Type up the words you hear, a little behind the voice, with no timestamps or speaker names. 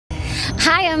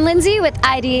Hi, I'm Lindsay with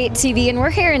IdeateTV, and we're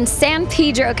here in San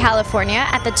Pedro, California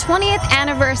at the 20th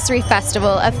Anniversary Festival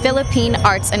of Philippine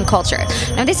Arts and Culture.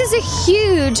 Now, this is a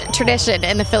huge tradition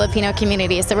in the Filipino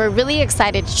community, so we're really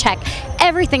excited to check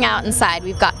everything out inside.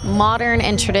 We've got modern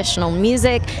and traditional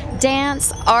music,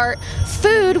 dance, art,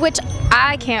 food, which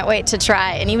I can't wait to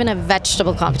try, and even a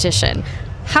vegetable competition.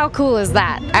 How cool is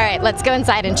that? All right, let's go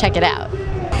inside and check it out.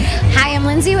 Hi, I'm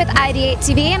Lindsay with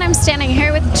IdeateTV, and I'm standing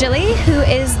here with Jilly, who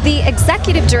is the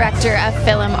Executive Director of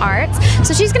FilAmARTS.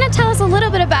 So she's going to tell us a little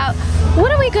bit about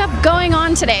what do we got going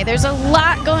on today. There's a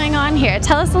lot going on here.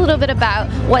 Tell us a little bit about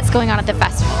what's going on at the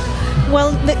festival.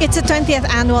 Well, it's a 20th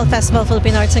annual Festival of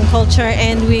Philippine Arts and Culture,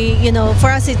 and we, for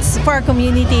us, for our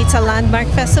community, it's a landmark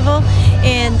festival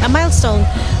and a milestone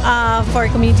for our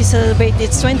community to celebrate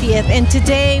its 20th. And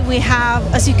today we have,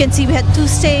 as you can see, we had 2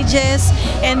 stages,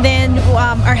 and then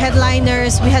our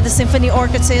headliners, we had the Symphony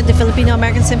Orchestra, the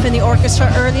Filipino-American Symphony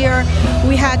Orchestra earlier.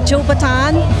 We had Joe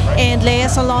Batan and Lea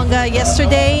Salonga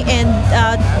yesterday,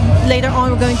 and later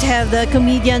on we're going to have the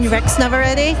comedian Rex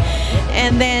Navarrete,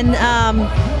 and then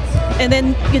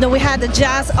we had the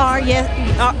jazz hour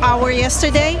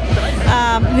yesterday.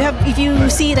 If you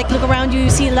see, look around you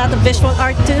see a lot of visual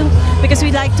art too, because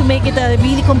we like to make it a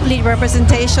really complete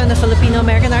representation of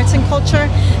Filipino-American arts and culture.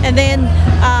 And then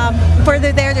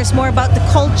further there's more about the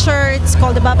culture. It's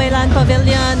called the Babaylan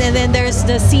Pavilion, and then there's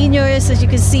the seniors, as you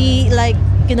can see,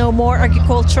 more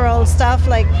agricultural stuff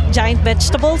like giant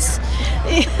vegetables.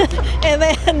 and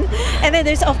then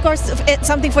there's, of course,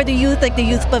 something for the youth, like the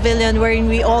youth pavilion, wherein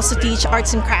we also teach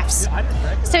arts and crafts.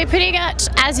 So we pretty much,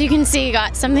 as you can see,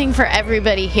 got something for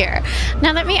everybody here.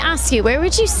 Now let me ask you, where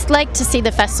would you like to see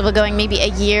the festival going maybe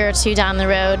a year or 2 down the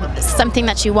road? Something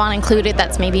that you want included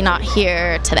that's maybe not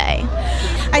here today?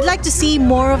 I'd like to see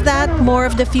more of that, more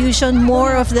of the fusion,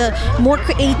 more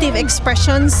creative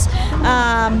expressions,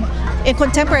 and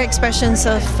contemporary expressions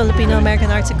of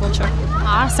Filipino-American arts and culture.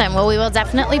 Awesome. Well, we will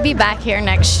definitely be back here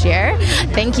next year.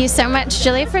 Thank you so much,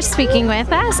 Jilly, for speaking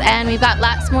with us. And we've got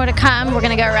lots more to come. We're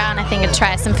going to go around, I think, and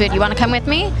try some food. You want to come with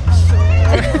me? All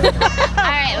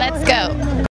right, let's go.